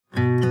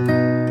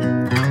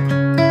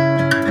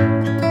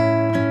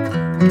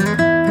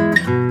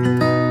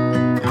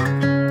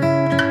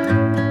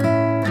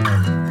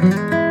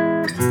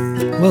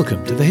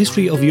the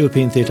History of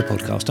European Theatre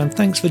podcast, and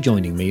thanks for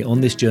joining me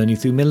on this journey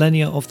through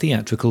millennia of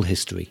theatrical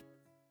history.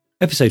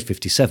 Episode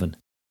 57,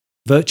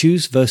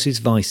 Virtues versus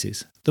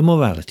Vices, the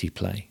Morality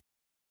Play.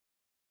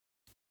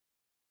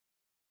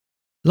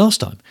 Last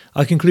time,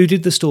 I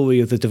concluded the story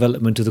of the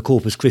development of the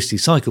Corpus Christi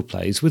cycle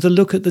plays with a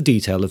look at the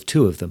detail of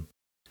two of them.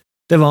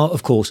 There are,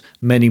 of course,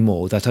 many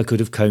more that I could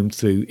have combed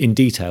through in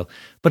detail,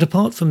 but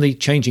apart from the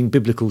changing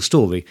biblical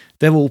story,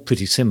 they're all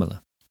pretty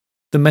similar.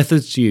 The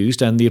methods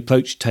used and the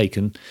approach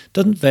taken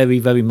doesn't vary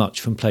very much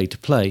from play to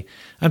play,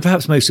 and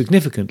perhaps most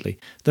significantly,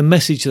 the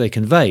message they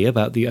convey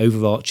about the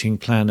overarching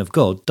plan of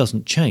God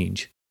doesn't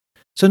change.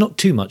 So not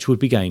too much would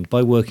be gained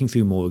by working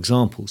through more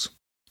examples.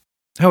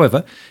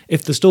 However,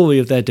 if the story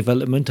of their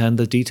development and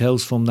the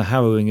details from the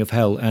harrowing of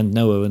hell and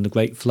Noah and the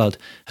Great Flood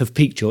have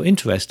piqued your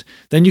interest,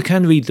 then you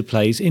can read the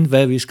plays in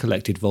various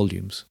collected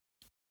volumes.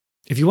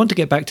 If you want to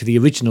get back to the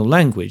original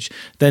language,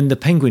 then the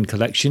Penguin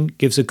Collection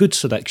gives a good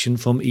selection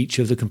from each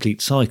of the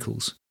complete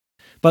cycles.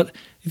 But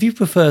if you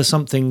prefer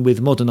something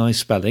with modernised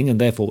spelling and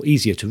therefore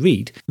easier to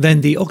read, then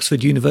the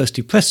Oxford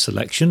University Press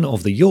selection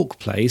of the York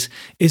plays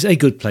is a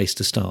good place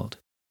to start.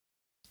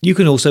 You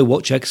can also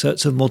watch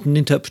excerpts of modern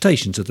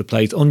interpretations of the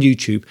plays on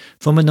YouTube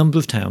from a number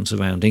of towns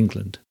around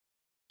England.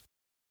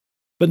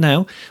 But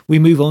now we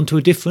move on to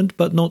a different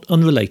but not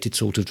unrelated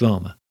sort of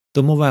drama,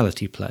 the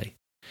morality play,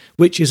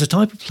 which is a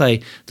type of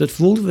play that,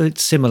 for all of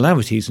its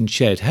similarities and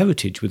shared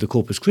heritage with the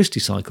Corpus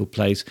Christi cycle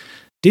plays,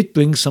 did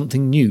bring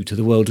something new to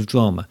the world of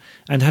drama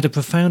and had a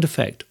profound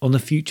effect on the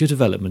future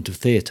development of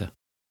theatre.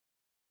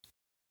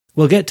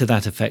 We'll get to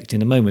that effect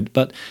in a moment,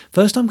 but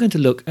first I'm going to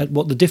look at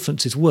what the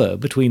differences were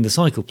between the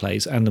cycle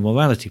plays and the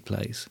morality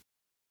plays.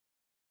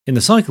 In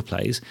the cycle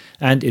plays,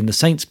 and in the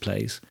saints'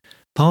 plays,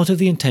 part of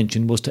the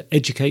intention was to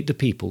educate the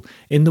people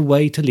in the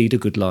way to lead a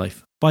good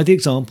life, by the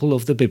example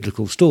of the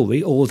biblical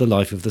story or the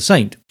life of the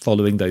saint,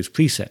 following those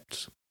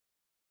precepts.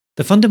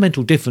 The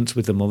fundamental difference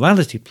with the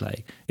morality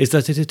play is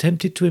that it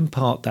attempted to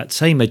impart that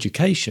same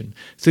education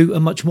through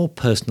a much more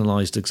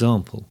personalised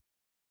example.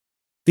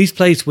 These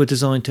plays were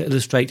designed to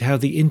illustrate how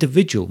the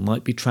individual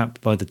might be trapped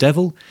by the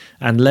devil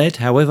and led,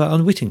 however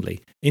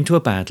unwittingly, into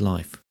a bad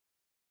life.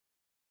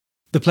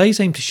 The plays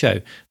aim to show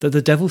that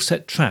the devil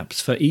set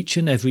traps for each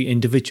and every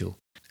individual,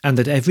 and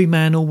that every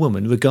man or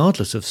woman,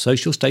 regardless of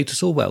social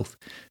status or wealth,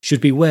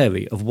 should be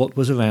wary of what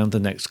was around the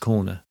next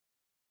corner.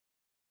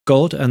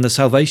 God and the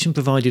salvation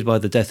provided by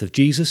the death of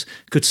Jesus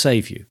could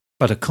save you,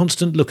 but a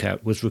constant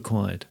lookout was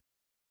required.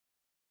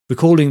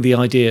 Recalling the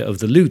idea of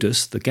the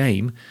ludus, the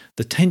game,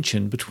 the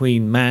tension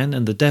between man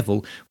and the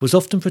devil was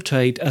often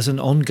portrayed as an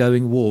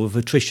ongoing war of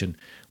attrition,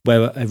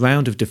 where a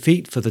round of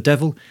defeat for the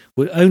devil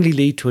would only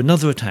lead to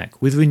another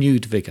attack with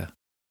renewed vigour.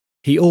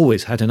 He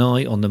always had an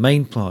eye on the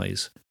main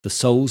prize, the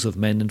souls of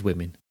men and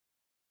women.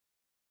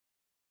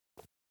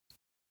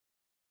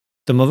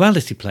 The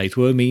morality plays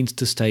were a means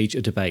to stage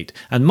a debate,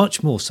 and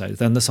much more so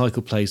than the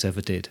cycle plays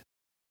ever did.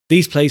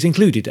 These plays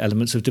included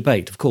elements of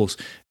debate, of course,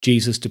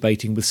 Jesus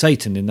debating with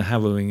Satan in the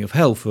harrowing of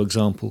hell, for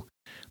example,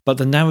 but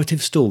the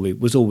narrative story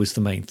was always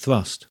the main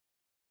thrust.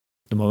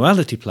 The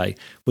morality play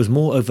was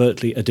more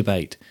overtly a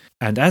debate,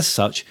 and as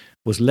such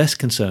was less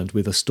concerned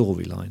with a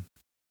storyline.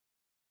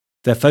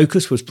 Their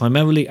focus was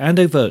primarily and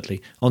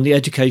overtly on the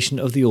education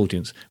of the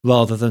audience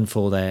rather than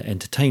for their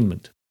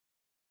entertainment.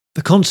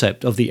 The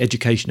concept of the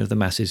education of the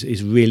masses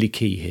is really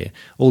key here,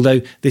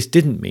 although this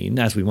didn't mean,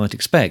 as we might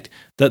expect,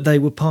 that they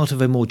were part of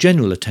a more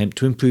general attempt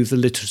to improve the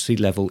literacy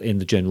level in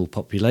the general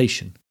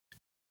population.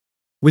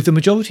 With the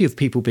majority of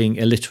people being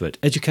illiterate,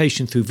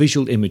 education through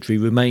visual imagery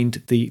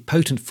remained the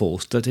potent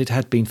force that it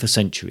had been for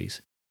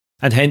centuries,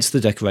 and hence the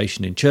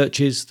decoration in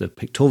churches, the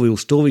pictorial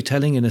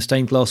storytelling in a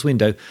stained glass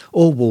window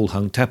or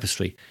wall-hung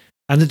tapestry,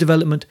 and the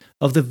development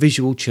of the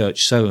visual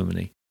church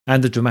ceremony,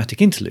 and the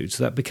dramatic interludes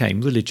that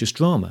became religious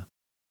drama.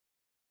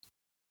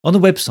 On the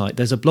website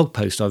there's a blog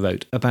post I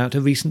wrote about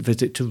a recent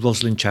visit to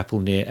Roslin Chapel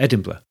near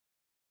Edinburgh.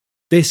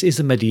 This is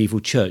the medieval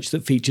church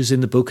that features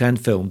in the book and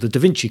film The Da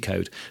Vinci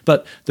Code,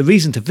 but the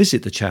reason to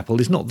visit the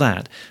chapel is not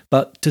that,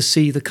 but to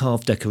see the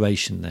carved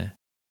decoration there.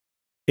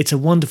 It's a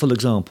wonderful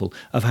example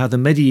of how the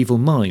medieval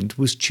mind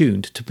was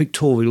tuned to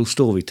pictorial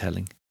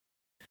storytelling.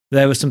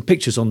 There are some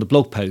pictures on the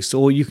blog post,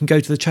 or you can go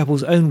to the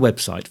chapel's own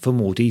website for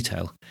more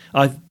detail.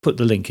 I've put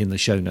the link in the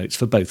show notes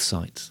for both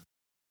sites.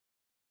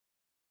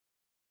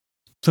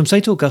 From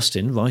St.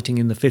 Augustine, writing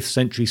in the 5th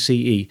century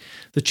CE,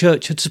 the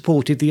Church had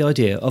supported the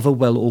idea of a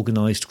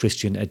well-organised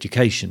Christian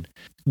education,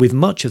 with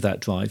much of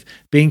that drive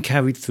being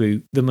carried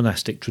through the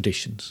monastic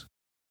traditions.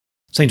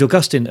 St.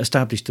 Augustine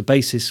established the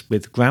basis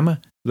with grammar,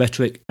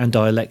 rhetoric and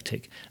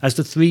dialectic as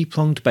the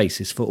three-pronged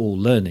basis for all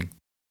learning.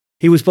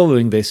 He was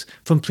borrowing this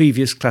from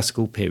previous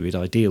classical period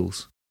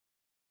ideals.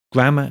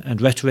 Grammar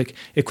and rhetoric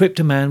equipped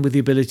a man with the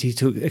ability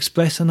to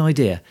express an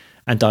idea,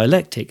 and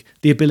dialectic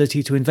the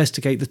ability to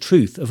investigate the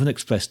truth of an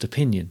expressed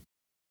opinion.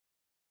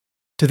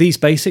 To these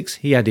basics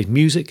he added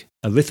music,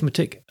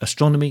 arithmetic,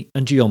 astronomy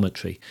and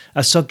geometry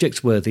as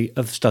subjects worthy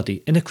of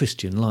study in a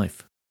Christian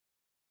life.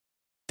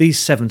 These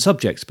 7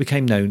 subjects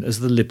became known as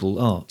the liberal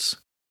arts.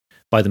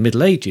 By the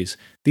Middle Ages,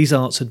 these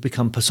arts had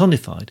become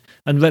personified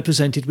and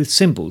represented with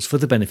symbols for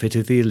the benefit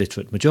of the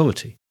illiterate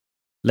majority.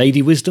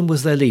 Lady Wisdom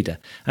was their leader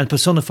and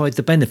personified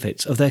the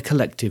benefits of their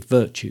collective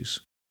virtues.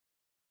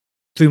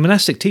 Through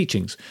monastic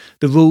teachings,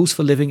 the rules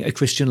for living a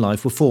Christian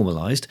life were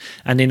formalised,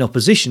 and in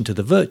opposition to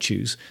the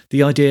virtues,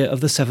 the idea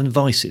of the 7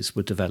 vices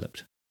were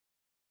developed.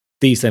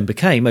 These then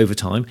became, over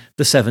time,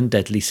 the 7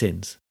 deadly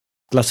sins.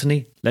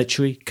 Gluttony,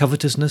 lechery,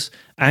 covetousness,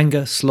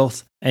 anger,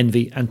 sloth,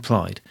 envy, and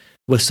pride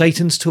were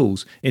Satan's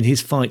tools in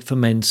his fight for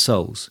men's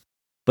souls.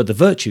 But the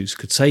virtues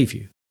could save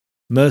you.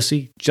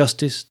 Mercy,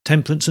 justice,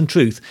 temperance, and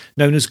truth,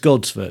 known as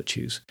God's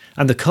virtues,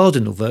 and the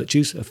cardinal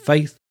virtues of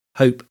faith,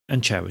 hope,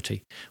 and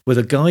charity, were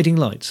the guiding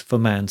lights for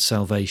man's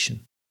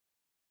salvation.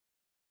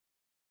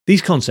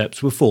 These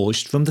concepts were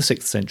forged from the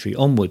 6th century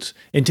onwards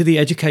into the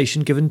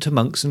education given to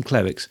monks and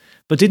clerics,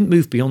 but didn't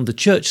move beyond the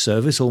church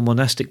service or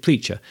monastic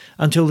preacher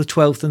until the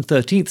 12th and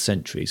 13th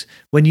centuries,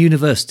 when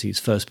universities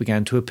first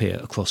began to appear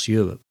across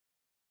Europe.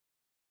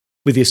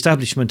 With the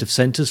establishment of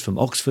centres from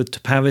Oxford to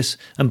Paris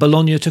and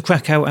Bologna to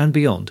Krakow and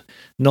beyond,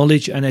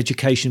 knowledge and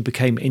education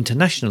became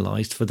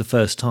internationalised for the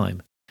first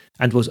time,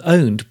 and was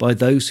owned by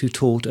those who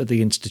taught at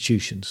the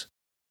institutions.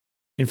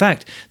 In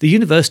fact, the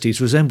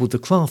universities resembled the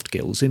craft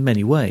guilds in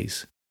many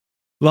ways.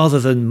 Rather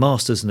than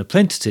masters and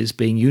apprentices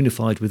being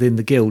unified within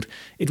the guild,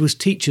 it was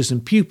teachers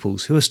and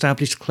pupils who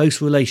established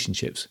close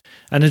relationships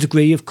and a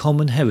degree of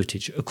common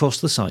heritage across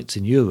the sites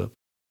in Europe.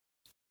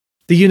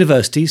 The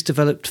universities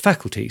developed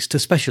faculties to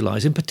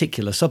specialise in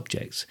particular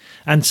subjects,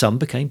 and some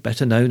became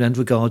better known and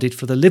regarded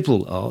for the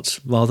liberal arts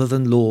rather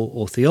than law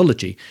or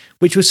theology,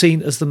 which were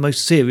seen as the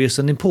most serious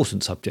and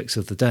important subjects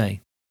of the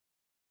day.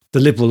 The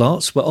liberal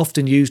arts were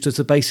often used as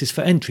the basis for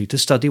entry to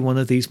study one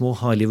of these more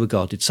highly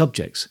regarded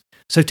subjects,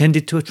 so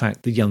tended to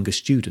attract the younger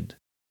student.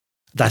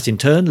 That in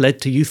turn led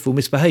to youthful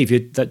misbehaviour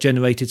that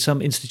generated some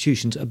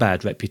institutions a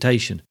bad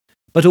reputation,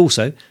 but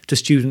also to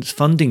students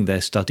funding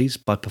their studies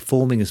by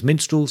performing as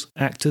minstrels,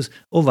 actors,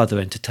 or other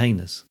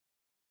entertainers.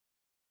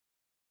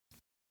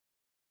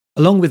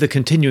 Along with the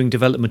continuing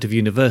development of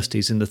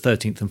universities in the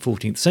 13th and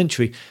 14th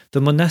century,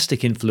 the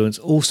monastic influence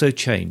also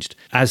changed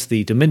as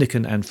the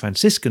Dominican and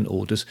Franciscan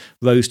orders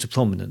rose to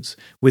prominence,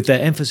 with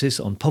their emphasis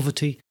on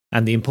poverty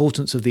and the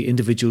importance of the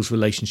individual's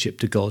relationship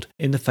to God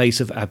in the face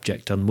of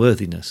abject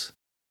unworthiness.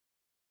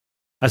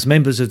 As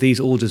members of these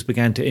orders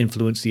began to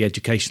influence the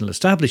educational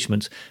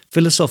establishments,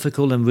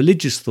 philosophical and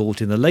religious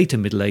thought in the later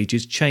Middle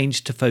Ages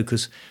changed to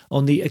focus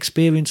on the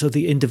experience of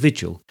the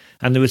individual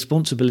and the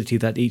responsibility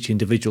that each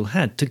individual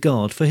had to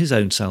guard for his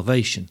own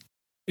salvation.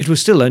 It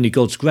was still only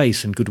God's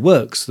grace and good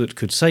works that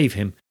could save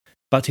him,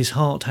 but his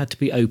heart had to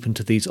be open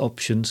to these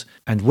options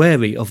and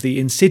wary of the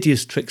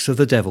insidious tricks of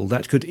the devil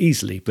that could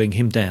easily bring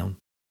him down.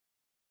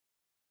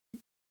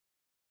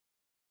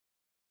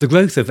 The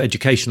growth of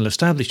educational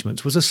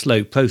establishments was a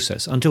slow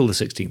process until the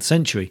 16th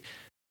century,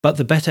 but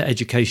the better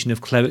education of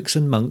clerics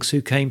and monks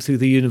who came through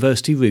the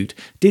university route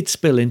did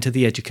spill into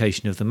the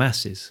education of the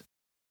masses.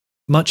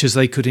 Much as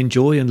they could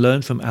enjoy and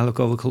learn from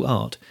allegorical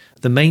art,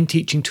 the main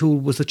teaching tool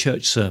was the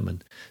church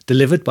sermon,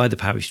 delivered by the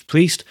parish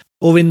priest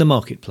or in the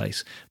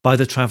marketplace by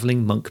the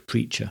travelling monk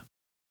preacher.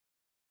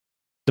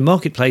 The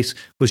marketplace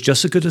was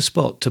just as good a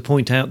spot to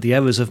point out the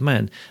errors of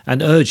man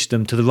and urge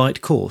them to the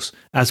right course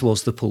as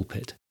was the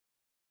pulpit.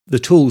 The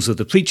tools of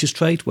the preacher's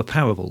trade were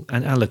parable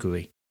and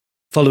allegory,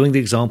 following the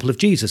example of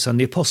Jesus and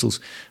the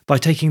apostles by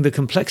taking the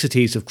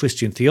complexities of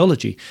Christian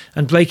theology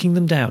and breaking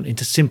them down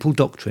into simple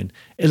doctrine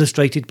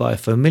illustrated by a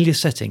familiar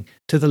setting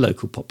to the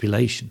local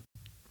population.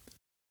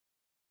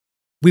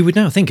 We would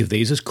now think of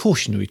these as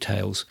cautionary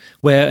tales,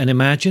 where an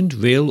imagined,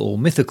 real or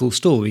mythical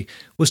story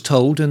was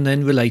told and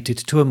then related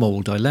to a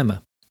moral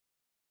dilemma.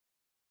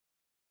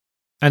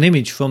 An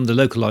image from the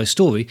localised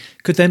story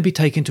could then be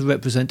taken to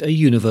represent a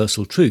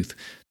universal truth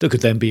that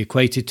could then be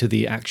equated to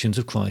the actions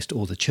of Christ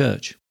or the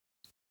Church.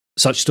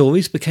 Such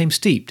stories became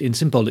steeped in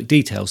symbolic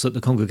details that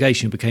the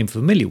congregation became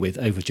familiar with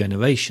over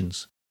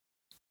generations.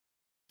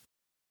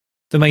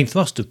 The main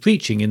thrust of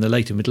preaching in the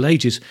later Middle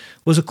Ages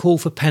was a call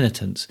for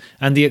penitence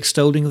and the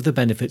extolling of the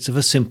benefits of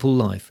a simple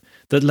life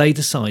that laid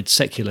aside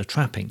secular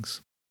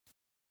trappings.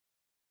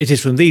 It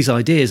is from these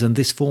ideas and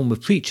this form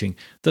of preaching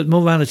that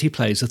morality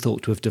plays are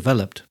thought to have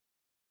developed.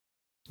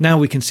 Now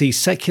we can see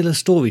secular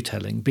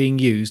storytelling being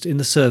used in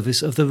the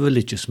service of the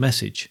religious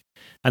message,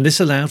 and this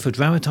allowed for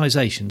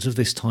dramatisations of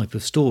this type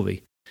of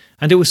story,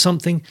 and it was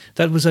something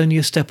that was only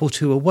a step or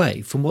two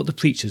away from what the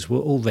preachers were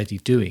already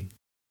doing.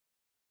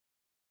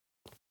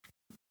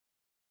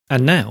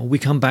 And now we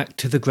come back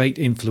to the great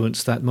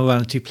influence that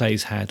morality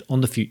plays had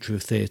on the future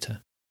of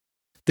theatre.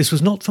 This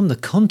was not from the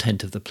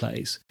content of the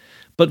plays,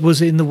 but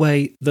was in the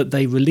way that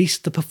they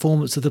released the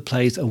performance of the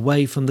plays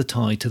away from the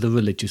tie to the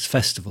religious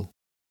festival.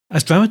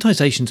 As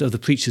dramatisations of the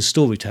preacher's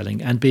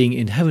storytelling and being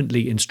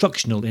inherently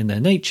instructional in their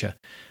nature,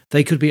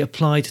 they could be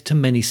applied to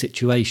many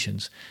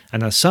situations,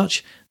 and as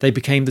such, they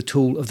became the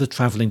tool of the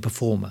travelling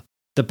performer,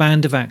 the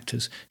band of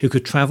actors who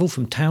could travel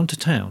from town to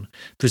town,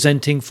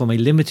 presenting from a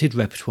limited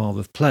repertoire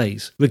of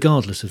plays,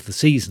 regardless of the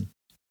season.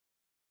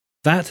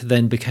 That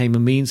then became a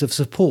means of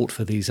support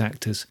for these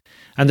actors,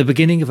 and the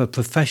beginning of a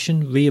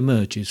profession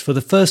re-emerges for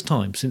the first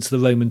time since the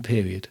Roman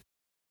period.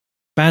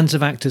 Bands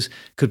of actors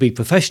could be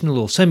professional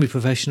or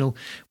semi-professional,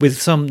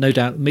 with some no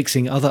doubt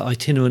mixing other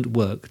itinerant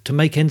work to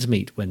make ends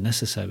meet when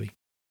necessary.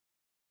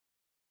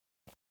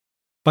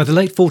 By the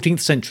late 14th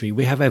century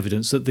we have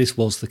evidence that this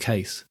was the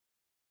case.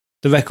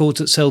 The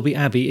records at Selby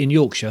Abbey in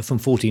Yorkshire from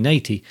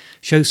 1480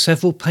 show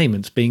several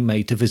payments being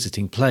made to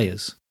visiting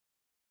players.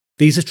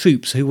 These are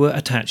troops who were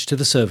attached to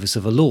the service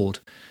of a lord,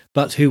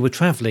 but who were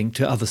travelling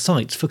to other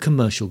sites for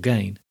commercial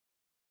gain.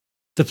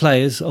 The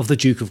players of the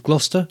Duke of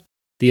Gloucester,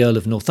 the Earl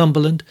of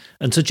Northumberland,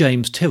 and Sir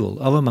James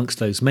Tyrrell are amongst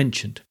those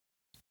mentioned.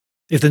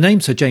 If the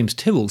name Sir James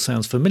Tyrrell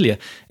sounds familiar,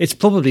 it's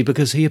probably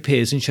because he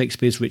appears in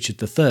Shakespeare's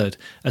Richard III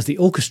as the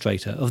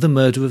orchestrator of the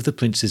murder of the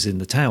princes in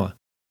the Tower.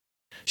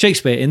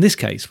 Shakespeare, in this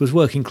case, was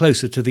working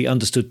closer to the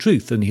understood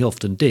truth than he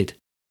often did.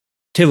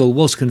 Tyrrell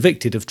was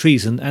convicted of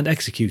treason and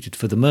executed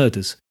for the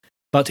murders,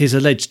 but his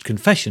alleged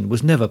confession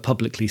was never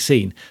publicly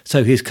seen,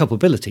 so his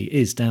culpability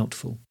is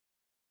doubtful.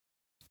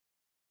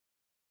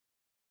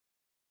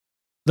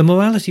 The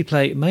morality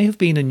play may have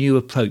been a new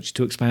approach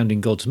to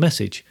expounding God's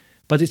message,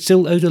 but it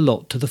still owed a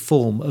lot to the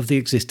form of the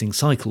existing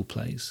cycle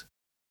plays.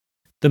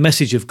 The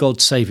message of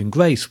God's saving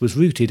grace was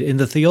rooted in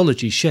the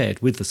theology shared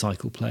with the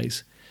cycle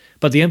plays,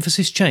 but the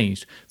emphasis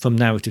changed from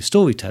narrative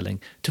storytelling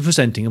to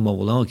presenting a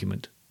moral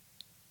argument.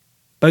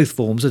 Both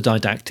forms are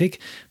didactic,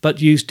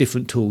 but use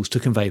different tools to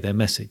convey their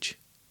message.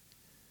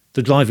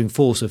 The driving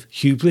force of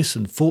hubris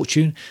and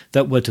fortune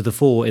that were to the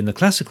fore in the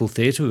classical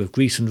theatre of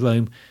Greece and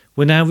Rome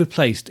were now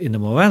replaced in the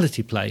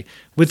morality play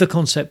with the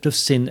concept of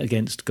sin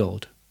against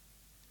God.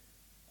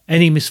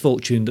 Any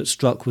misfortune that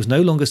struck was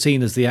no longer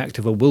seen as the act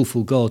of a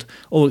willful God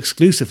or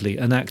exclusively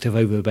an act of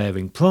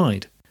overbearing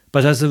pride,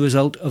 but as the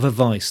result of a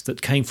vice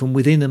that came from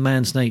within a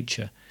man's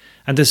nature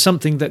and as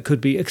something that could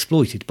be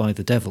exploited by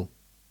the devil.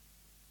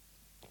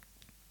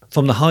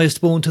 From the highest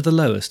born to the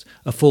lowest,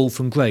 a fall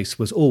from grace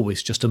was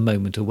always just a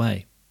moment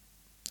away.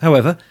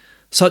 However,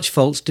 such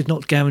faults did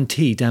not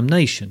guarantee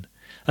damnation,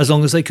 as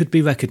long as they could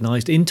be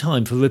recognised in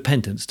time for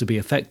repentance to be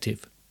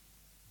effective.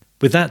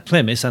 With that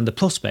premise and the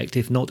prospect,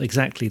 if not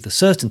exactly the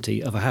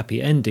certainty, of a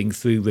happy ending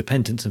through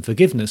repentance and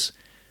forgiveness,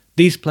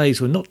 these plays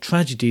were not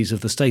tragedies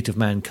of the state of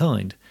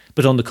mankind,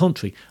 but on the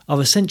contrary are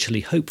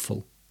essentially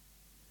hopeful.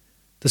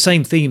 The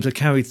same themes are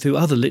carried through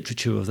other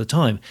literature of the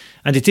time,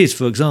 and it is,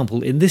 for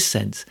example, in this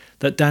sense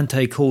that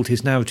Dante called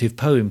his narrative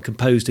poem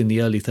composed in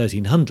the early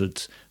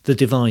 1300s the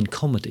Divine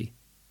Comedy.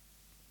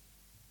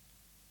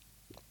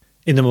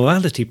 In the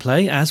morality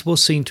play, as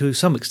was seen to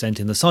some extent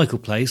in the cycle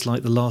plays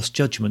like The Last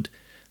Judgment,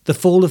 the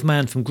fall of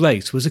man from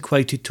grace was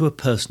equated to a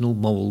personal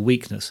moral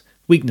weakness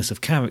of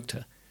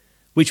character,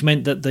 which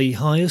meant that the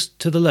highest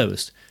to the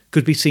lowest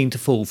could be seen to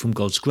fall from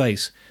God's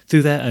grace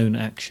through their own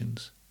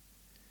actions.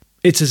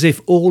 It's as if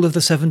all of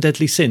the 7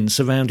 deadly sins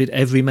surrounded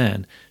every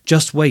man,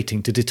 just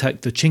waiting to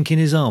detect the chink in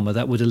his armour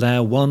that would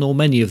allow one or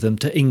many of them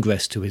to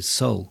ingress to his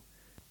soul.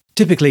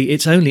 Typically,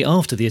 it's only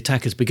after the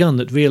attack has begun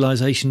that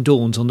realisation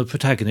dawns on the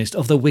protagonist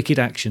of the wicked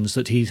actions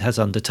that he has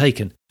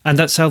undertaken, and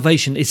that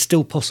salvation is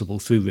still possible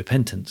through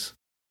repentance.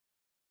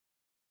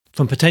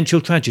 From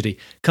potential tragedy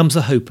comes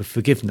the hope of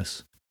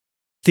forgiveness.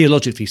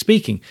 Theologically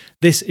speaking,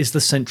 this is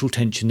the central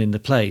tension in the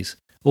plays,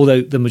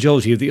 although the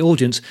majority of the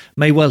audience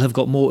may well have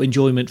got more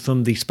enjoyment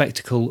from the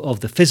spectacle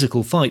of the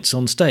physical fights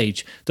on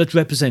stage that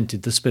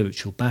represented the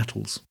spiritual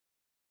battles.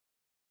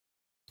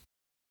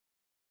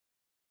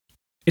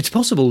 It's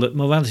possible that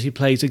morality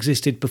plays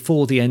existed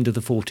before the end of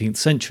the 14th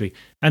century,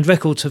 and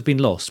records have been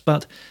lost,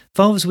 but,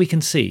 far as we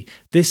can see,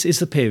 this is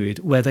the period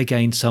where they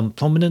gained some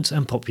prominence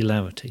and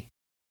popularity.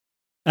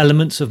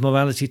 Elements of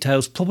morality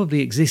tales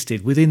probably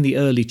existed within the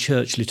early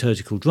church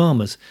liturgical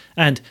dramas,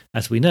 and,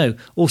 as we know,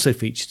 also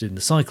featured in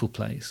the cycle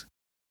plays.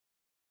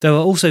 There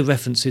are also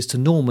references to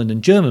Norman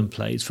and German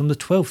plays from the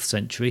 12th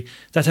century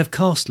that have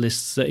cast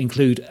lists that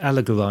include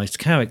allegorized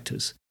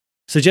characters,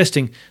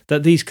 suggesting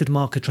that these could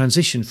mark a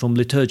transition from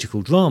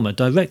liturgical drama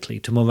directly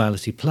to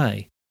morality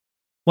play.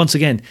 Once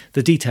again,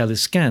 the detail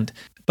is scant,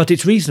 but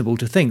it's reasonable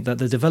to think that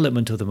the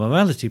development of the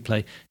morality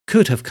play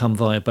could have come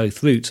via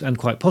both routes and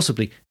quite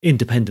possibly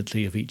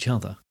independently of each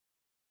other.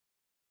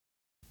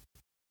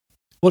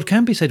 What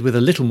can be said with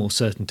a little more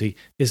certainty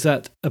is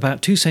that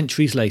about 2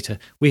 centuries later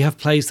we have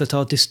plays that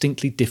are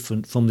distinctly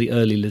different from the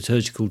early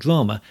liturgical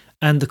drama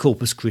and the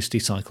Corpus Christi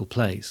cycle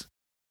plays.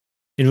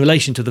 In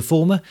relation to the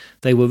former,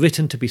 they were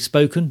written to be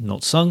spoken,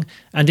 not sung,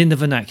 and in the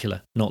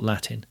vernacular, not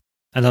Latin,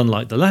 and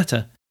unlike the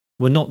latter,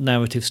 were not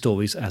narrative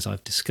stories as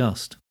I've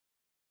discussed.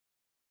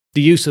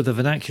 The use of the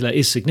vernacular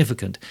is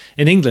significant.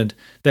 In England,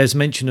 there's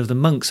mention of the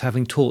monks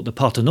having taught the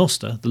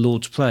Paternoster, the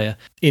Lord's Prayer,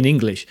 in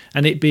English,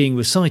 and it being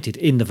recited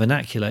in the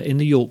vernacular in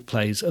the York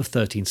plays of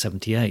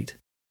 1378.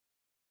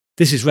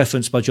 This is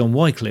referenced by John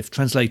Wycliffe,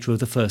 translator of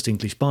the First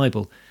English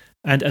Bible,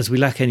 and as we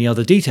lack any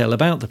other detail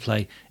about the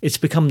play, it's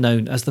become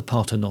known as the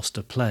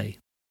Paternoster play.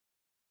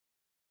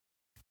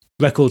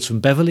 Records from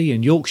Beverley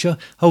in Yorkshire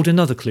hold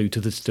another clue to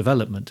this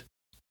development.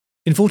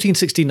 In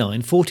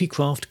 1469, 40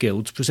 craft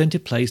guilds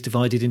presented plays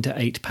divided into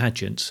 8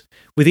 pageants,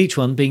 with each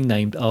one being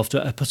named after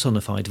a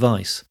personified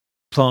vice: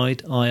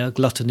 pride, ire,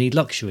 gluttony,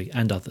 luxury,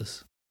 and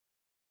others.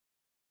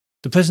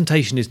 The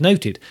presentation is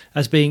noted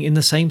as being in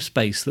the same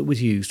space that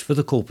was used for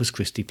the Corpus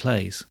Christi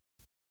plays.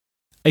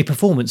 A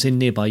performance in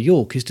nearby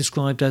York is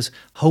described as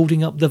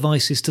holding up the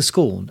vices to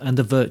scorn and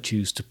the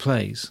virtues to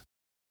praise.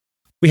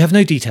 We have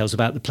no details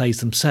about the plays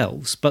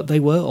themselves, but they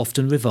were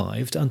often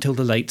revived until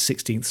the late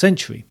 16th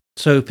century,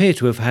 so appear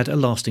to have had a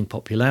lasting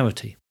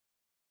popularity.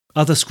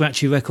 Other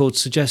scratchy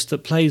records suggest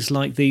that plays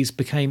like these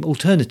became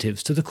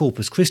alternatives to the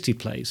Corpus Christi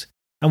plays,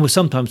 and were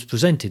sometimes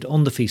presented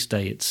on the feast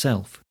day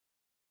itself.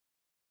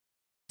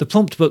 The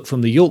prompt book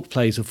from the York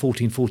Plays of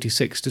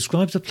 1446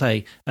 describes the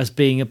play as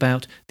being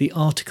about the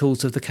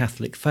articles of the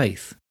Catholic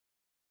faith.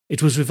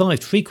 It was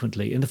revived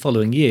frequently in the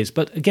following years,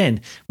 but again,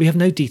 we have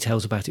no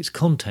details about its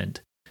content,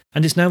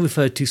 and is now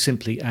referred to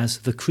simply as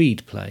the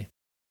Creed play.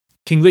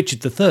 King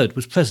Richard III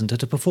was present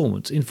at a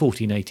performance in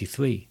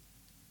 1483.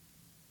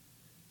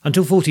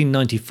 Until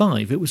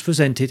 1495 it was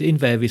presented in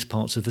various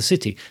parts of the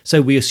city,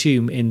 so we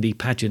assume in the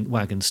pageant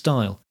wagon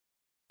style.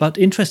 But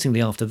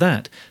interestingly after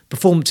that,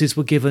 performances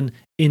were given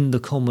in the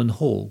common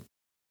hall.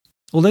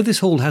 Although this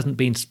hall hasn't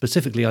been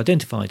specifically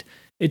identified,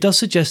 it does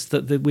suggest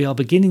that we are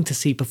beginning to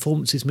see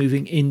performances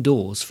moving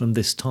indoors from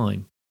this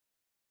time.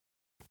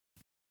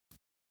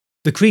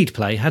 The Creed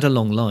play had a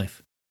long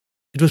life.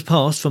 It was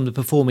passed from the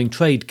Performing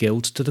Trade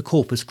Guild to the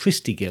Corpus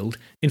Christi Guild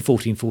in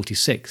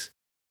 1446,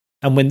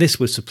 and when this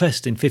was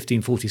suppressed in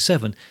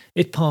 1547,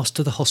 it passed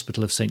to the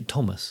Hospital of St.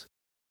 Thomas.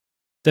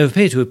 There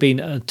appear to have been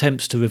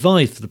attempts to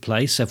revive the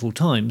play several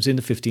times in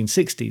the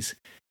 1560s,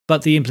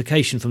 but the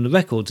implication from the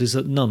records is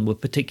that none were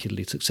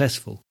particularly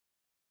successful.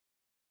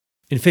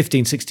 In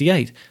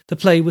 1568, the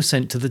play was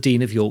sent to the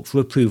Dean of York for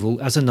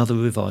approval as another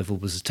revival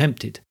was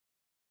attempted.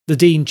 The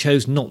Dean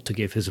chose not to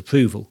give his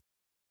approval.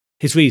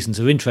 His reasons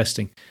are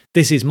interesting.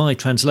 This is my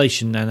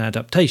translation and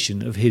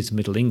adaptation of his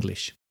Middle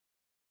English.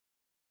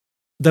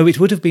 Though it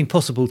would have been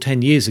possible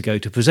 10 years ago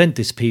to present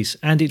this piece,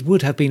 and it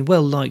would have been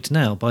well liked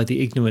now by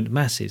the ignorant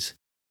masses,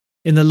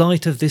 in the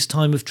light of this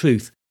time of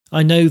truth,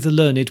 I know the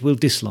learned will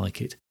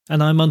dislike it,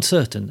 and I am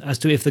uncertain as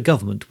to if the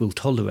government will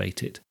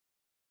tolerate it.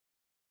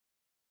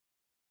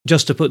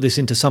 Just to put this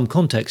into some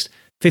context,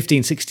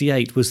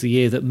 1568 was the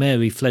year that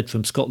Mary fled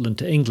from Scotland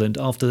to England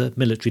after the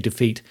military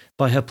defeat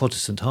by her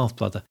Protestant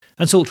half-brother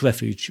and sought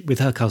refuge with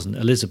her cousin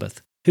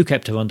Elizabeth, who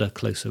kept her under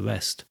close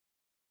arrest.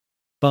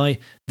 By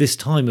this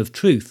time of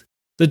truth,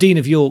 the Dean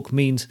of York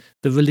means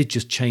the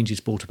religious changes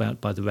brought about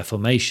by the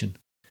Reformation,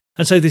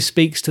 and so this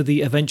speaks to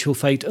the eventual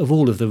fate of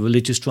all of the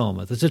religious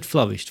drama that had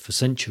flourished for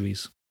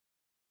centuries.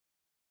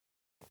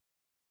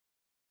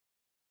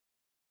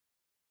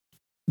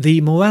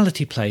 The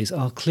morality plays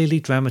are clearly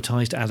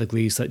dramatised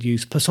allegories that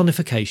use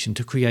personification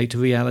to create a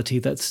reality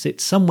that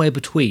sits somewhere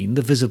between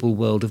the visible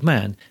world of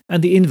man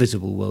and the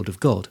invisible world of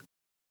God.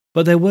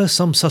 But there were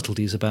some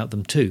subtleties about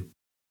them too.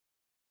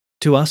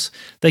 To us,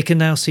 they can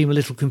now seem a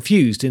little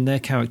confused in their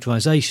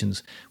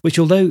characterisations, which,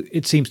 although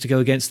it seems to go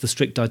against the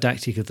strict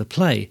didactic of the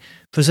play,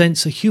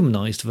 presents a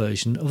humanised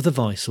version of the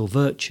vice or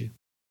virtue.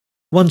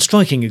 One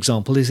striking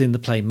example is in the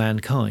play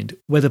Mankind,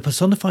 where the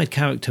personified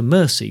character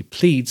Mercy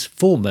pleads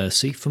for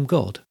mercy from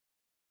God.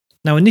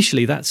 Now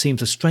initially that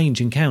seems a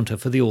strange encounter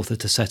for the author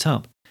to set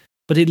up,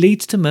 but it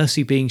leads to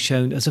mercy being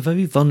shown as a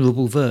very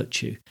vulnerable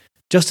virtue,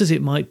 just as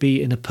it might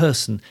be in a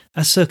person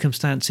as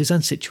circumstances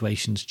and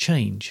situations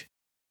change.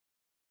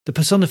 The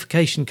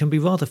personification can be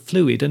rather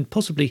fluid and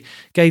possibly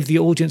gave the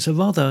audience a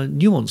rather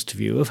nuanced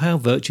view of how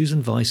virtues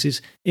and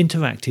vices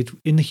interacted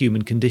in the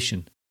human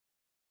condition.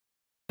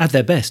 At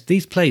their best,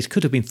 these plays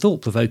could have been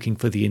thought-provoking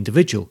for the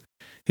individual,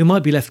 who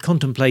might be left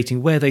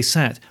contemplating where they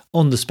sat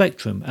on the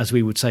spectrum, as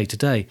we would say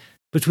today,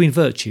 between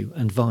virtue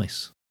and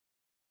vice.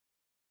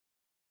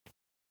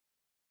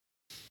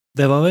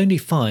 There are only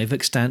 5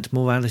 extant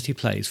morality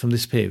plays from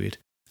this period,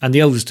 and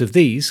the oldest of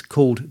these,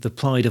 called The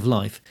Pride of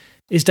Life,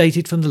 is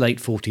dated from the late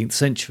 14th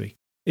century,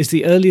 is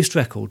the earliest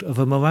record of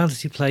a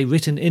morality play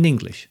written in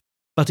English,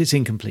 but it's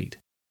incomplete.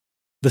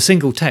 The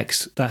single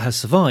text that has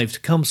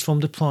survived comes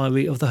from the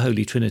Priory of the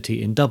Holy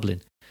Trinity in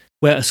Dublin,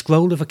 where a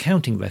scroll of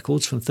accounting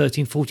records from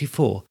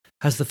 1344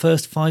 has the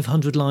first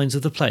 500 lines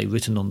of the play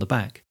written on the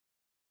back.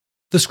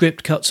 The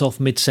script cuts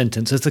off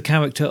mid-sentence as the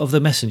character of the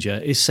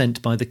messenger is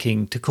sent by the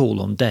king to call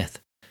on death,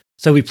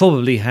 so we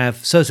probably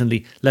have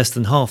certainly less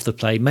than half the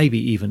play, maybe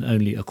even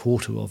only a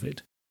quarter of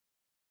it.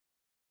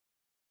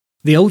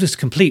 The oldest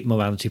complete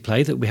morality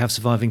play that we have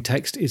surviving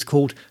text is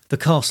called The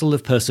Castle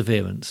of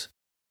Perseverance.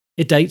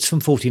 It dates from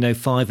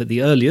 1405 at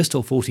the earliest or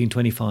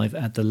 1425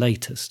 at the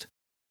latest.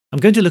 I'm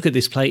going to look at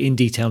this play in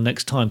detail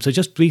next time, so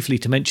just briefly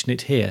to mention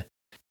it here.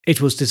 It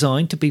was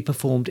designed to be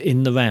performed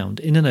in the round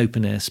in an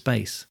open-air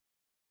space.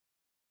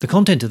 The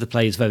content of the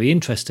play is very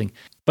interesting,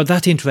 but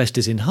that interest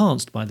is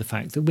enhanced by the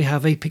fact that we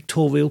have a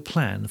pictorial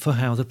plan for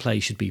how the play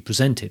should be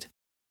presented.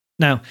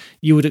 Now,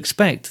 you would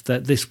expect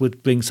that this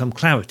would bring some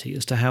clarity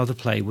as to how the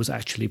play was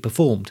actually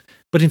performed,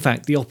 But in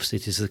fact, the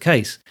opposite is the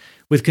case,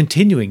 with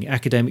continuing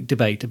academic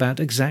debate about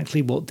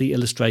exactly what the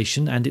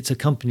illustration and its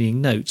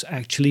accompanying notes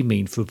actually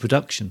mean for a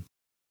production.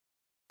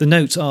 The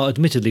notes are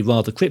admittedly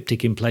rather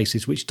cryptic in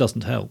places, which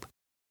doesn't help.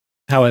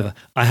 However,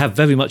 I have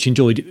very much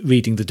enjoyed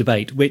reading the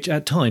debate, which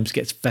at times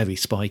gets very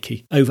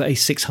spiky, over a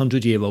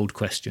 600-year-old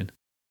question.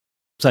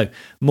 So,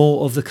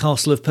 more of the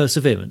Castle of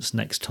Perseverance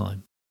next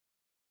time.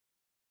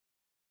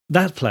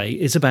 That play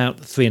is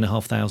about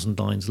 3,500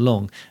 lines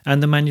long,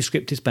 and the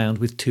manuscript is bound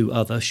with 2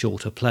 other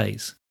shorter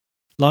plays.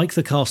 Like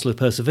the Castle of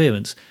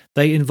Perseverance,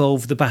 they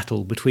involve the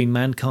battle between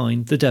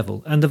mankind, the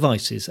devil, and the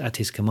vices at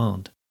his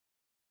command.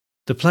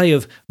 The play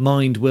of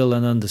Mind, Will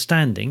and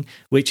Understanding,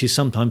 which is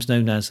sometimes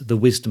known as The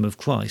Wisdom of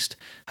Christ,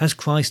 has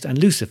Christ and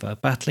Lucifer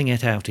battling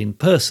it out in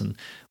person,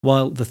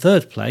 while the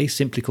third play,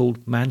 simply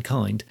called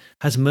Mankind,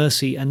 has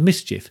Mercy and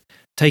Mischief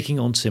taking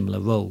on similar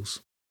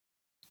roles.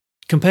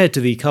 Compared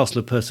to the Castle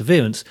of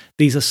Perseverance,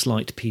 these are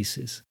slight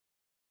pieces.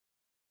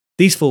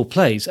 These 4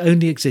 plays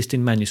only exist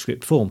in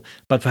manuscript form,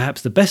 but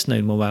perhaps the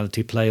best-known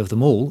morality play of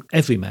them all,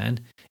 Everyman,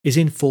 is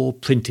in 4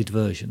 printed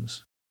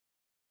versions.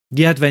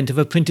 The advent of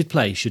a printed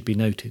play should be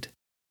noted.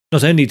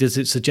 Not only does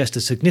it suggest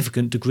a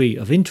significant degree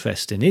of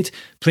interest in it,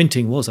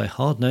 printing was a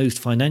hard-nosed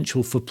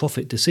financial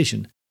for-profit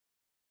decision,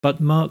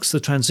 but marks the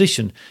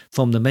transition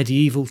from the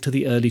medieval to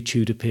the early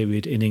Tudor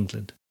period in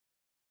England.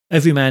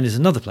 Everyman is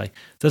another play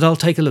that I'll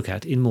take a look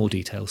at in more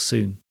detail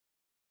soon.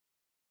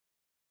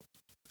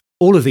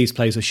 All of these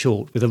plays are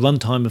short, with a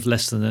runtime of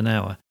less than an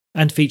hour,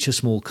 and feature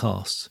small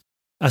casts.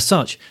 As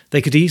such,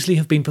 they could easily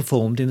have been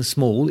performed in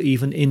small,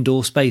 even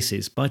indoor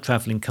spaces by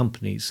travelling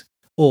companies,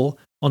 or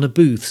on a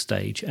booth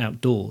stage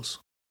outdoors.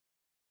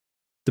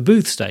 The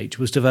booth stage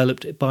was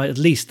developed by at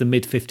least the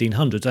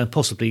mid-1500s and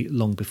possibly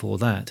long before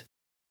that.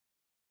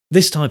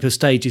 This type of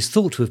stage is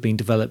thought to have been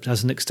developed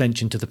as an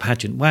extension to the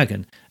pageant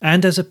wagon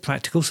and as a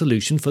practical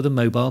solution for the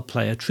mobile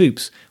player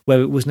troops,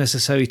 where it was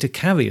necessary to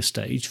carry a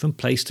stage from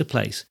place to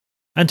place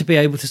and to be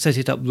able to set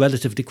it up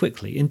relatively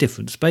quickly in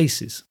different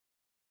spaces.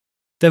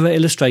 There are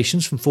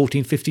illustrations from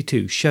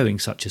 1452 showing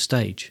such a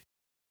stage.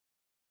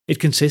 It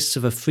consists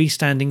of a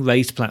freestanding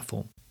raised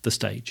platform, the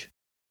stage.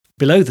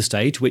 Below the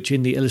stage, which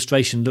in the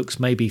illustration looks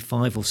maybe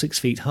 5 or 6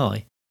 feet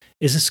high,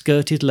 is a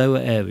skirted lower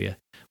area,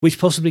 which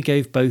possibly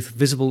gave both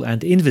visible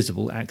and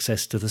invisible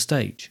access to the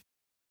stage.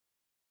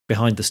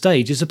 Behind the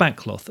stage is a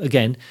backcloth,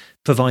 again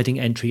providing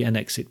entry and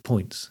exit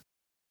points.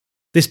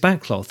 This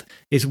backcloth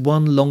is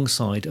one long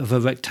side of a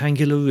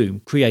rectangular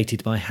room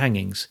created by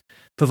hangings,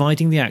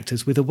 providing the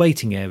actors with a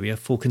waiting area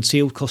for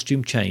concealed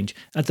costume change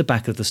at the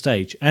back of the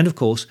stage, and of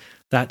course,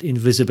 that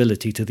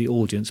invisibility to the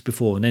audience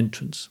before an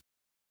entrance.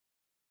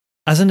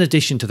 As an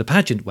addition to the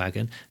pageant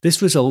wagon,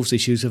 this resolves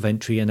issues of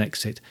entry and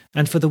exit,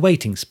 and for the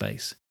waiting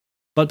space,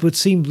 but would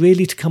seem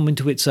really to come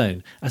into its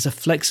own as a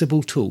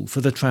flexible tool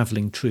for the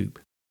travelling troupe.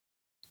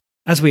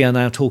 As we are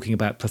now talking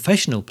about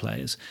professional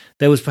players,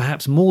 there was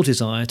perhaps more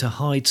desire to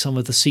hide some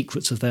of the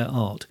secrets of their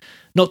art,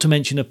 not to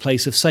mention a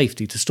place of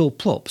safety to store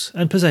props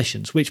and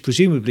possessions which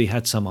presumably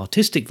had some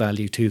artistic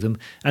value to them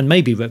and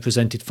maybe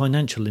represented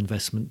financial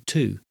investment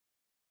too.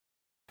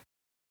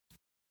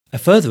 A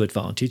further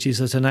advantage is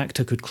that an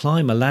actor could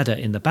climb a ladder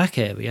in the back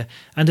area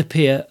and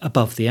appear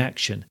above the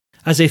action,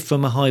 as if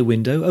from a high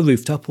window, a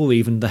rooftop or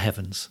even the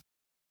heavens.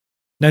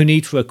 No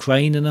need for a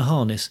crane and a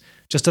harness,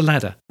 just a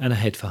ladder and a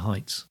head for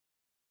heights.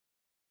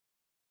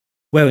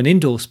 Where an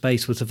indoor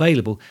space was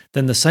available,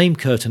 then the same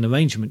curtain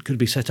arrangement could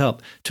be set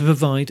up to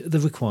provide the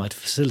required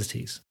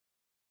facilities.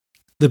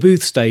 The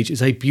booth stage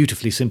is a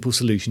beautifully simple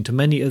solution to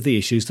many of the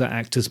issues that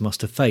actors must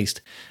have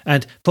faced,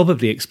 and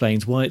probably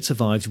explains why it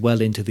survived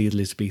well into the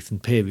Elizabethan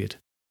period.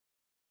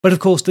 But of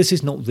course this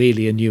is not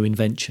really a new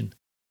invention.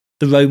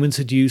 The Romans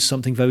had used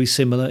something very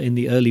similar in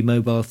the early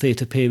mobile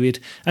theatre period,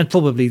 and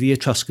probably the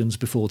Etruscans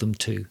before them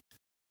too.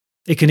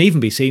 It can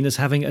even be seen as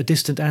having a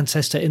distant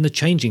ancestor in the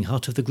changing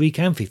hut of the Greek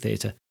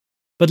amphitheatre,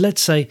 but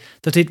let's say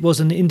that it was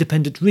an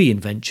independent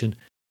reinvention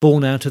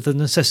born out of the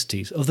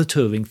necessities of the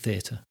touring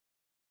theatre.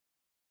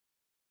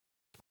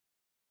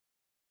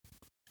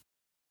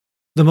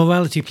 The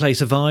morality play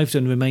survived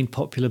and remained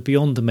popular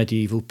beyond the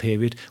medieval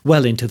period,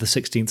 well into the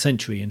 16th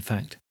century in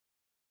fact.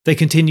 They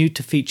continued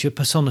to feature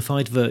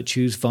personified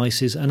virtues,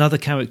 vices and other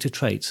character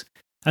traits,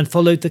 and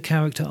followed the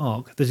character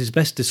arc that is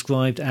best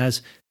described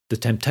as the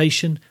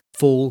temptation,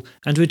 fall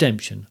and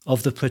redemption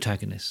of the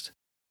protagonist.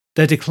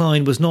 Their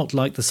decline was not,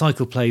 like the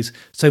cycle plays,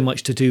 so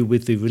much to do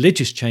with the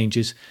religious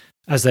changes,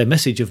 as their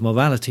message of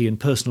morality and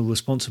personal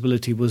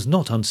responsibility was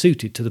not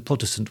unsuited to the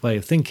Protestant way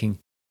of thinking,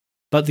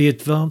 but the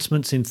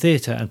advancements in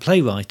theatre and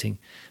playwriting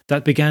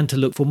that began to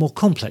look for more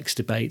complex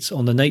debates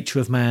on the nature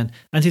of man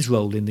and his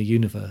role in the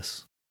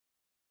universe.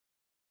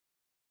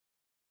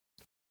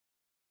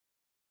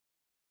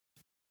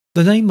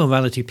 The name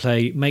morality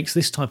play makes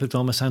this type of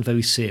drama sound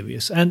very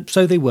serious, and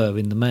so they were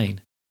in the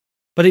main.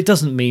 But it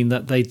doesn't mean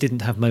that they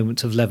didn't have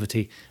moments of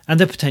levity and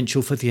the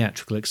potential for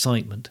theatrical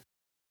excitement.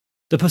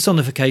 The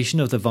personification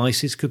of the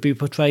vices could be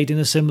portrayed in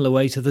a similar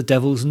way to the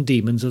devils and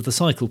demons of the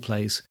cycle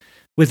plays,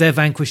 with their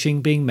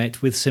vanquishing being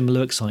met with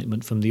similar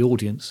excitement from the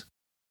audience.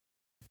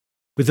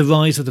 With the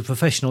rise of the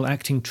professional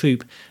acting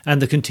troupe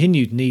and the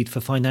continued need for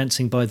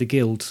financing by the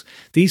guilds,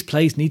 these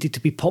plays needed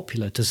to be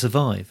popular to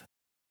survive.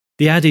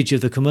 The adage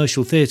of the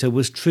commercial theatre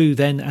was true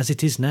then as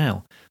it is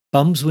now.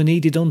 Bums were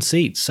needed on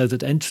seats so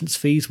that entrance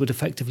fees would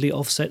effectively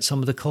offset some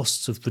of the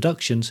costs of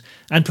productions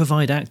and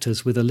provide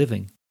actors with a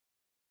living.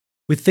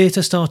 With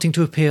theatre starting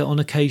to appear on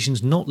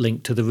occasions not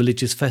linked to the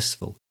religious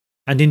festival,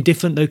 and in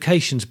different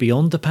locations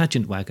beyond the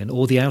pageant wagon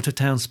or the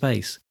out-of-town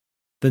space,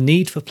 the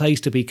need for plays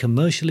to be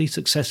commercially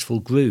successful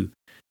grew,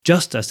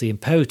 just as the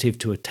imperative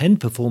to attend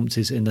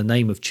performances in the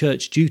name of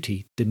church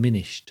duty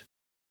diminished.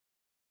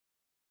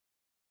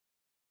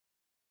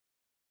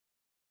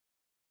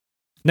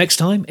 Next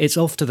time, it's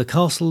off to the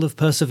Castle of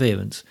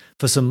Perseverance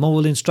for some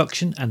moral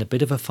instruction and a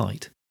bit of a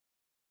fight.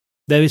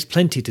 There is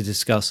plenty to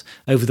discuss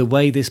over the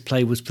way this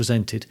play was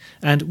presented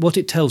and what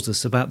it tells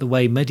us about the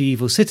way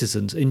medieval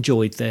citizens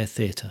enjoyed their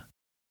theatre.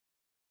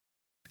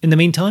 In the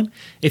meantime,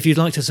 if you'd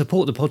like to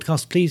support the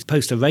podcast, please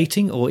post a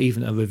rating or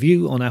even a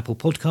review on Apple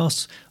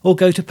Podcasts, or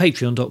go to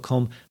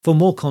patreon.com for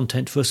more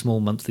content for a small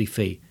monthly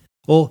fee.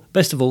 Or,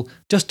 best of all,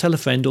 just tell a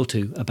friend or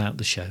two about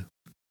the show.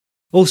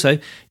 Also,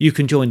 you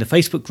can join the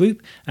Facebook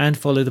group and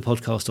follow the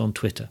podcast on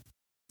Twitter.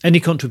 Any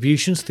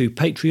contributions through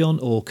Patreon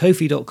or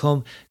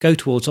Ko-fi.com go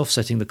towards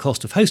offsetting the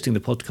cost of hosting the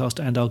podcast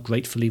and are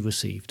gratefully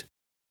received.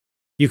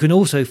 You can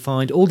also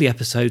find all the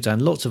episodes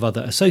and lots of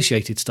other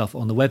associated stuff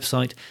on the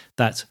website.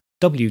 That's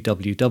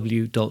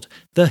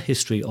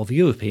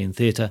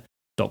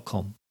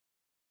www.thehistoryofeuropeantheatre.com.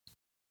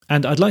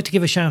 And I'd like to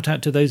give a shout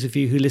out to those of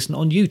you who listen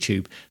on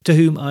YouTube, to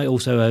whom I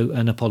also owe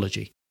an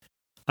apology.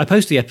 I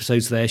post the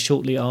episodes there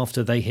shortly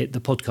after they hit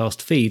the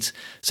podcast feeds,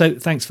 so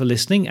thanks for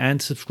listening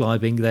and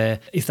subscribing there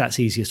if that's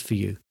easiest for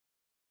you.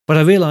 But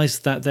I realise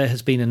that there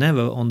has been an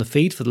error on the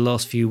feed for the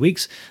last few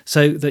weeks,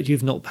 so that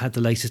you've not had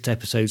the latest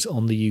episodes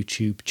on the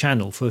YouTube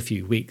channel for a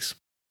few weeks.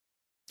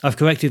 I've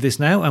corrected this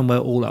now and we're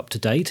all up to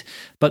date,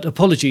 but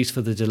apologies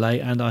for the delay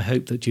and I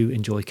hope that you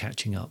enjoy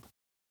catching up.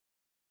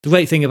 The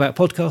great thing about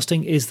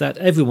podcasting is that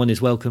everyone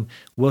is welcome,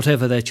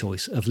 whatever their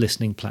choice of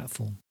listening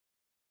platform.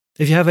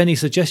 If you have any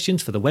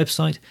suggestions for the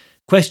website,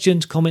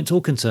 questions, comments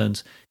or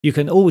concerns, you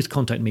can always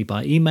contact me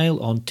by email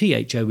on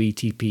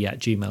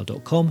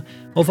thoetp@gmail.com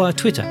or via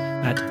Twitter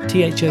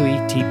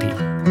 @thoetp.